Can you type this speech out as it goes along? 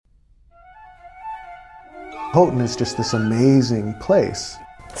Houghton is just this amazing place.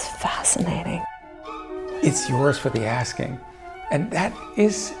 It's fascinating. It's yours for the asking, and that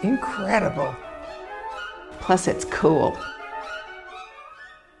is incredible. Plus, it's cool.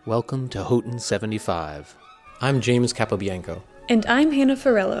 Welcome to Houghton 75. I'm James Capobianco. And I'm Hannah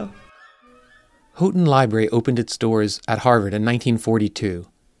Farello. Houghton Library opened its doors at Harvard in 1942.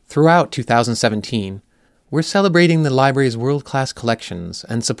 Throughout 2017, we're celebrating the library's world-class collections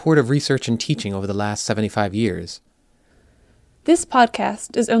and support of research and teaching over the last 75 years. This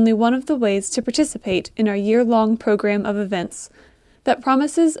podcast is only one of the ways to participate in our year-long program of events that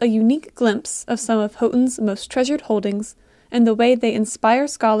promises a unique glimpse of some of Houghton's most treasured holdings and the way they inspire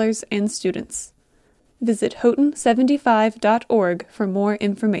scholars and students. Visit houghton75.org for more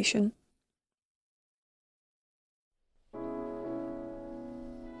information.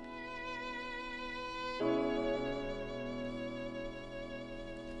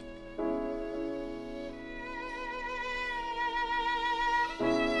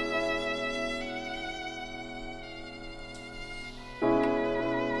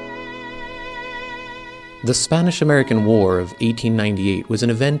 The Spanish-American War of 1898 was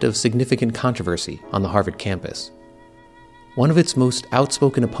an event of significant controversy on the Harvard campus. One of its most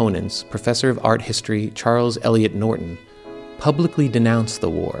outspoken opponents, Professor of Art History Charles Eliot Norton, publicly denounced the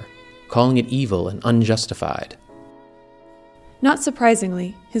war, calling it evil and unjustified. Not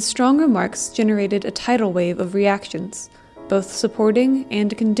surprisingly, his strong remarks generated a tidal wave of reactions, both supporting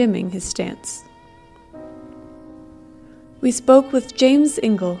and condemning his stance. We spoke with James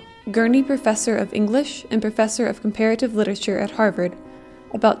Ingle, Gurney Professor of English and Professor of Comparative Literature at Harvard,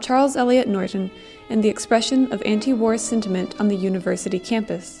 about Charles Eliot Norton and the expression of anti-war sentiment on the university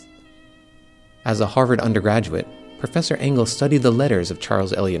campus. As a Harvard undergraduate, Professor Ingle studied the letters of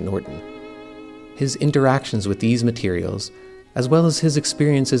Charles Eliot Norton. His interactions with these materials, as well as his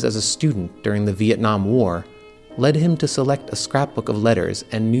experiences as a student during the Vietnam War, led him to select a scrapbook of letters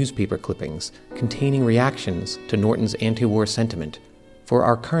and newspaper clippings containing reactions to Norton's anti-war sentiment for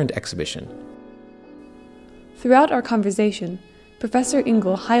our current exhibition. Throughout our conversation, Professor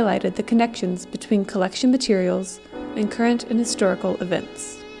Ingle highlighted the connections between collection materials and current and historical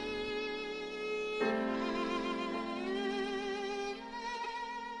events.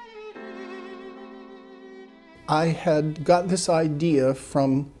 I had got this idea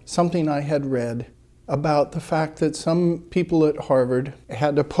from something I had read about the fact that some people at Harvard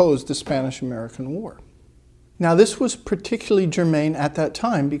had opposed the Spanish-American War. Now, this was particularly germane at that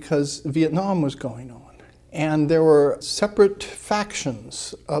time because Vietnam was going on, and there were separate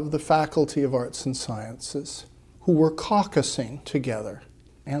factions of the Faculty of Arts and Sciences who were caucusing together,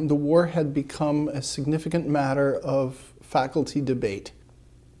 and the war had become a significant matter of faculty debate.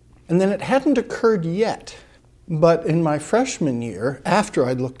 And then it hadn't occurred yet, but in my freshman year, after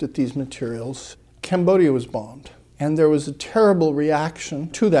I'd looked at these materials, Cambodia was bombed, and there was a terrible reaction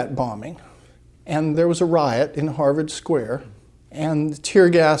to that bombing. And there was a riot in Harvard Square, and tear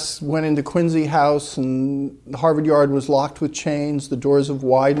gas went into Quincy House, and the Harvard Yard was locked with chains. The doors of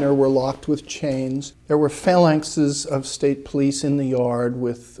Widener were locked with chains. There were phalanxes of state police in the yard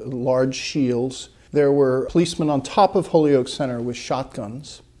with large shields. There were policemen on top of Holyoke Center with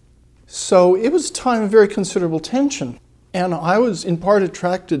shotguns. So it was a time of very considerable tension. And I was in part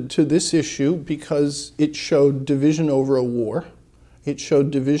attracted to this issue because it showed division over a war. It showed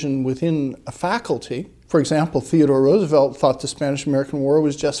division within a faculty. For example, Theodore Roosevelt thought the Spanish-American War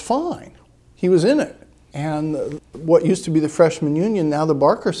was just fine. He was in it. And what used to be the Freshman Union, now the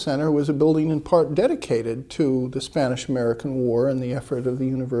Barker Center, was a building in part dedicated to the Spanish-American War and the effort of the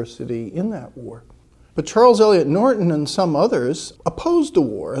university in that war. But Charles Eliot Norton and some others opposed the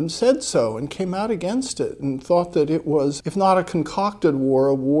war and said so and came out against it and thought that it was, if not a concocted war,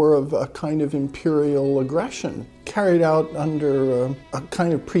 a war of a kind of imperial aggression carried out under a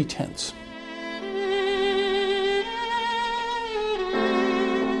kind of pretense.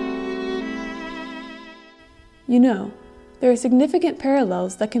 You know, there are significant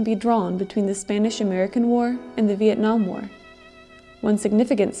parallels that can be drawn between the Spanish-American War and the Vietnam War. One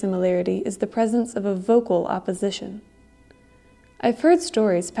significant similarity is the presence of a vocal opposition. I've heard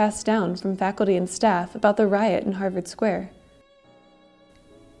stories passed down from faculty and staff about the riot in Harvard Square.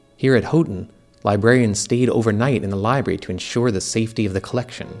 Here at Houghton, librarians stayed overnight in the library to ensure the safety of the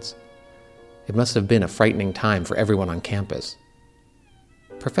collections. It must have been a frightening time for everyone on campus.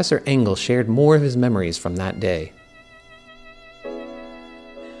 Professor Ingle shared more of his memories from that day.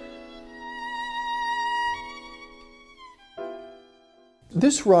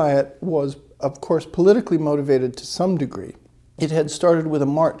 This riot was, of course, politically motivated to some degree. It had started with a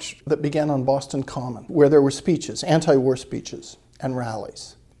march that began on Boston Common, where there were speeches, anti-war speeches and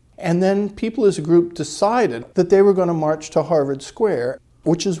rallies. And then people as a group decided that they were going to march to Harvard Square,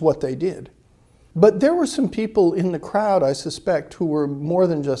 which is what they did. But there were some people in the crowd, I suspect, who were more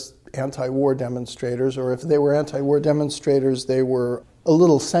than just anti-war demonstrators, or if they were anti-war demonstrators, they were a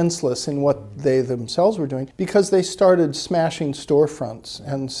little senseless in what they themselves were doing, because they started smashing storefronts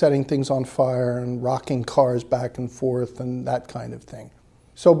and setting things on fire and rocking cars back and forth and that kind of thing.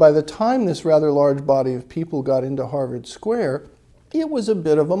 So by the time this rather large body of people got into Harvard Square, it was a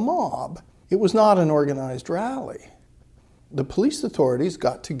bit of a mob. It was not an organized rally. The police authorities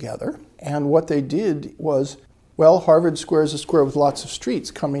got together, and what they did was, well, Harvard Square is a square with lots of streets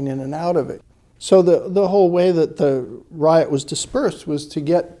coming in and out of it. So the whole way that the riot was dispersed was to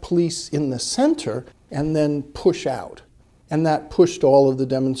get police in the center and then push out. And that pushed all of the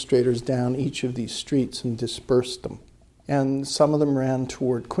demonstrators down each of these streets and dispersed them. And some of them ran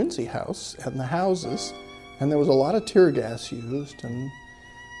toward Quincy House and the houses, and there was a lot of tear gas used, and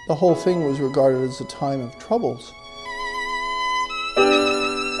the whole thing was regarded as a time of troubles.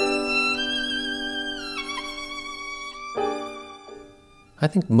 I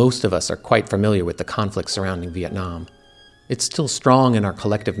think most of us are quite familiar with the conflict surrounding Vietnam. It's still strong in our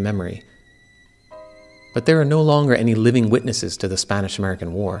collective memory. But there are no longer any living witnesses to the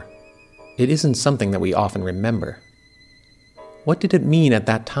Spanish-American War. It isn't something that we often remember. What did it mean at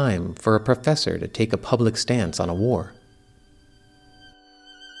that time for a professor to take a public stance on a war?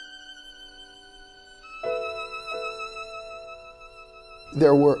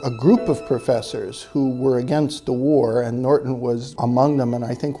 There were a group of professors who were against the war, and Norton was among them, and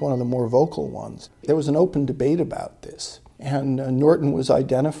I think one of the more vocal ones. There was an open debate about this, and Norton was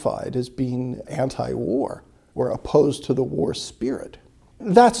identified as being anti-war or opposed to the war spirit.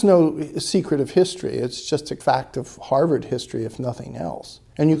 That's no secret of history. It's just a fact of Harvard history, if nothing else.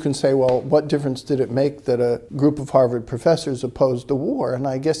 And you can say, well, what difference did it make that a group of Harvard professors opposed the war? And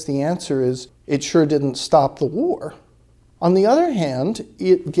I guess the answer is it sure didn't stop the war. On the other hand,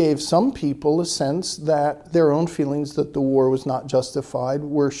 it gave some people a sense that their own feelings that the war was not justified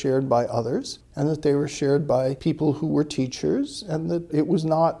were shared by others, and that they were shared by people who were teachers, and that it was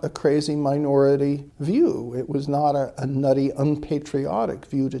not a crazy minority view. It was not a nutty, unpatriotic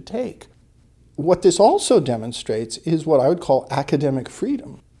view to take. What this also demonstrates is what I would call academic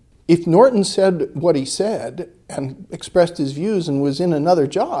freedom. If Norton said what he said and expressed his views and was in another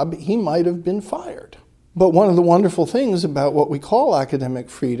job, he might have been fired. But one of the wonderful things about what we call academic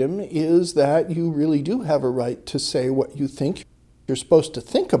freedom is that you really do have a right to say what you think. You're supposed to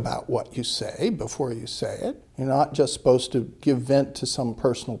think about what you say before you say it. You're not just supposed to give vent to some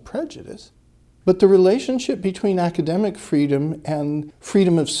personal prejudice. But the relationship between academic freedom and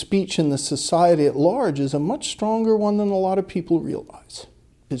freedom of speech in the society at large is a much stronger one than a lot of people realize.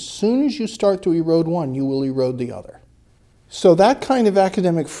 As soon as you start to erode one, you will erode the other. So that kind of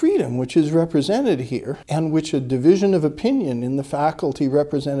academic freedom, which is represented here, and which a division of opinion in the faculty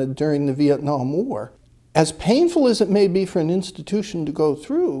represented during the Vietnam War, as painful as it may be for an institution to go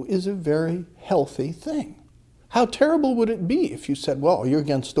through, is a very healthy thing. How terrible would it be if you said, well, you're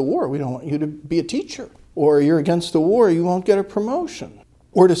against the war, we don't want you to be a teacher, or you're against the war, you won't get a promotion,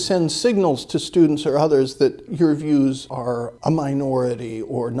 or to send signals to students or others that your views are a minority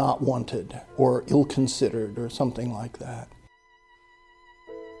or not wanted or ill-considered or something like that.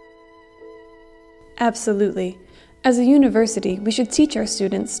 Absolutely. As a university, we should teach our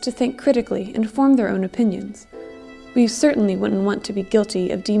students to think critically and form their own opinions. We certainly wouldn't want to be guilty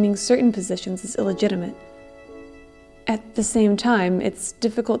of deeming certain positions as illegitimate. At the same time, it's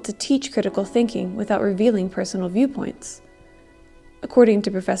difficult to teach critical thinking without revealing personal viewpoints. According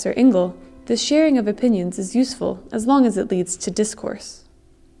to Professor Engel, the sharing of opinions is useful as long as it leads to discourse.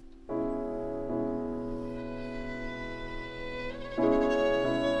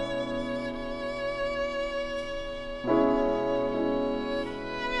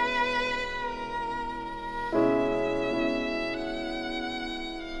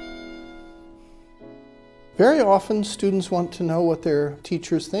 Very often, students want to know what their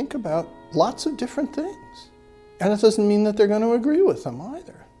teachers think about lots of different things. And it doesn't mean that they're going to agree with them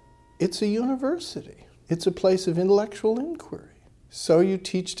either. It's a university. It's a place of intellectual inquiry. So you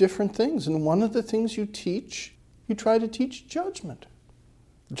teach different things. And one of the things you teach, you try to teach judgment.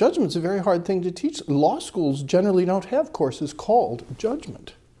 Judgment's a very hard thing to teach. Law schools generally don't have courses called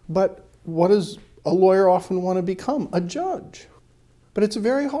judgment. But what does a lawyer often want to become? A judge. But it's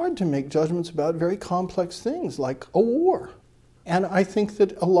very hard to make judgments about very complex things like a war. And I think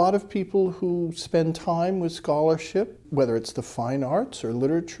that a lot of people who spend time with scholarship, whether it's the fine arts or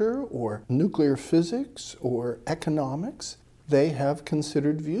literature or nuclear physics or economics, they have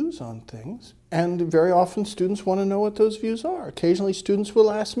considered views on things. And very often students want to know what those views are. Occasionally students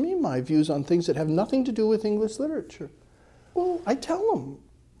will ask me my views on things that have nothing to do with English literature. Well, I tell them.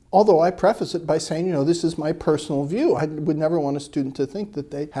 Although I preface it by saying, this is my personal view. I would never want a student to think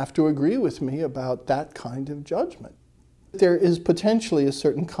that they have to agree with me about that kind of judgment. There is potentially a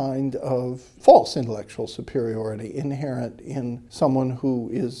certain kind of false intellectual superiority inherent in someone who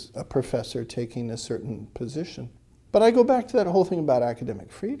is a professor taking a certain position. But I go back to that whole thing about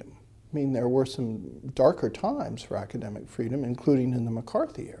academic freedom. I mean, there were some darker times for academic freedom, including in the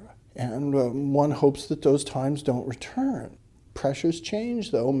McCarthy era. And one hopes that those times don't return. Pressures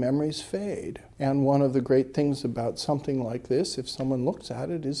change, though, memories fade. And one of the great things about something like this, if someone looks at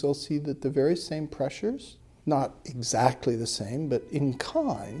it, is they'll see that the very same pressures, not exactly the same, but in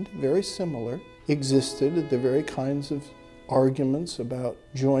kind, very similar, existed. The very kinds of arguments about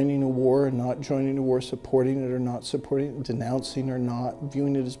joining a war and not joining a war, supporting it or not supporting it, denouncing or not,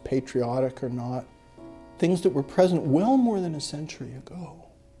 viewing it as patriotic or not. Things that were present well more than a century ago.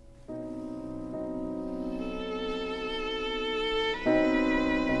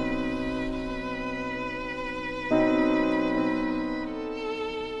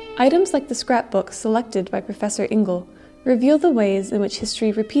 Items like the scrapbook selected by Professor Engel reveal the ways in which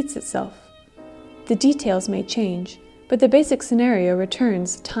history repeats itself. The details may change, but the basic scenario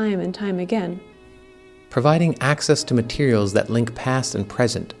returns time and time again. Providing access to materials that link past and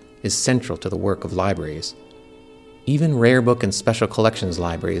present is central to the work of libraries. Even rare book and special collections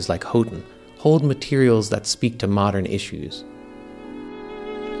libraries like Houghton hold materials that speak to modern issues.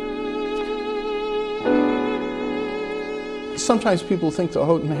 Sometimes people think that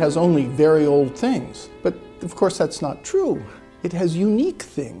Houghton has only very old things, but of course that's not true. It has unique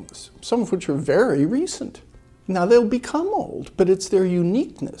things, some of which are very recent. Now they'll become old, but it's their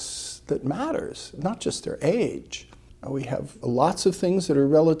uniqueness that matters, not just their age. We have lots of things that are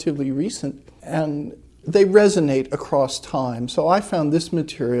relatively recent, and they resonate across time. So I found this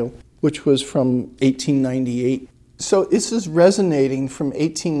material, which was from 1898. So this is resonating from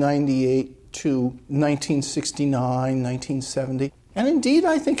 1898 to 1969, 1970. And indeed,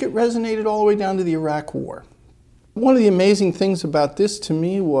 I think it resonated all the way down to the Iraq War. One of the amazing things about this to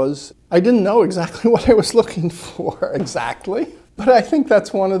me was I didn't know exactly what I was looking for exactly. But I think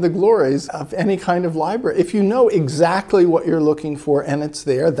that's one of the glories of any kind of library. If you know exactly what you're looking for and it's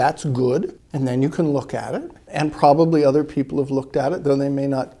there, that's good. And then you can look at it. And probably other people have looked at it, though they may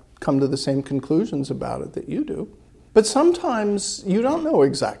not come to the same conclusions about it that you do. But sometimes you don't know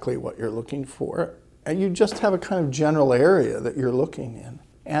exactly what you're looking for. And you just have a kind of general area that you're looking in.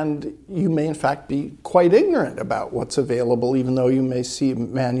 And you may, in fact, be quite ignorant about what's available, even though you may see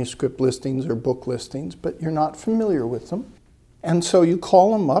manuscript listings or book listings, but you're not familiar with them. And so you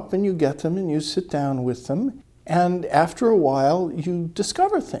call them up and you get them and you sit down with them. And after a while, you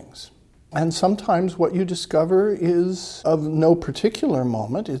discover things. And sometimes what you discover is of no particular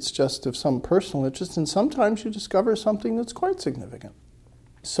moment. It's just of some personal interest. And sometimes you discover something that's quite significant.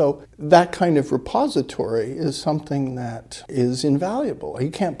 So that kind of repository is something that is invaluable. You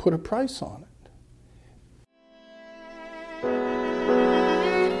can't put a price on it.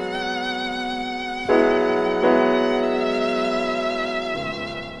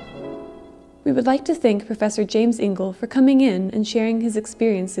 We would like to thank Professor James Engel for coming in and sharing his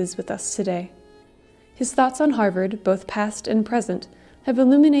experiences with us today. His thoughts on Harvard, both past and present, have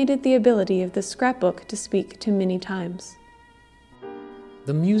illuminated the ability of this scrapbook to speak to many times.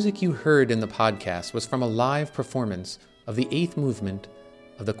 The music you heard in the podcast was from a live performance of the 8th movement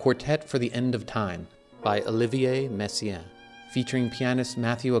of the Quartet for the End of Time by Olivier Messiaen, featuring pianist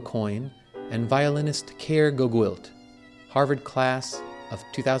Matthew Aucoin and violinist Keir Goguilt, Harvard class of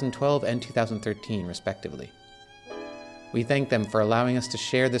 2012 and 2013, respectively. We thank them for allowing us to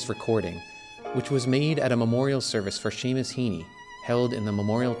share this recording, which was made at a memorial service for Seamus Heaney, held in the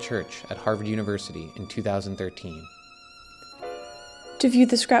Memorial Church at Harvard University in 2013. To view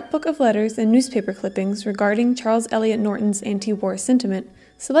the scrapbook of letters and newspaper clippings regarding Charles Eliot Norton's anti-war sentiment,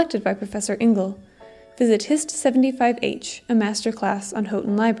 selected by Professor Engel, visit HIST 75H, a masterclass on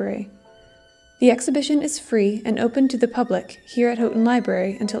Houghton Library. The exhibition is free and open to the public here at Houghton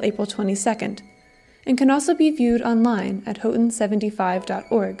Library until April 22nd, and can also be viewed online at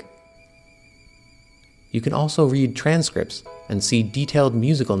houghton75.org. You can also read transcripts and see detailed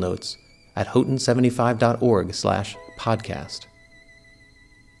musical notes at houghton75.org/podcast.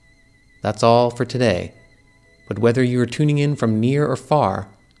 That's all for today, but whether you are tuning in from near or far,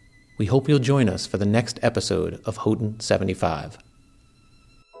 we hope you'll join us for the next episode of Houghton 75.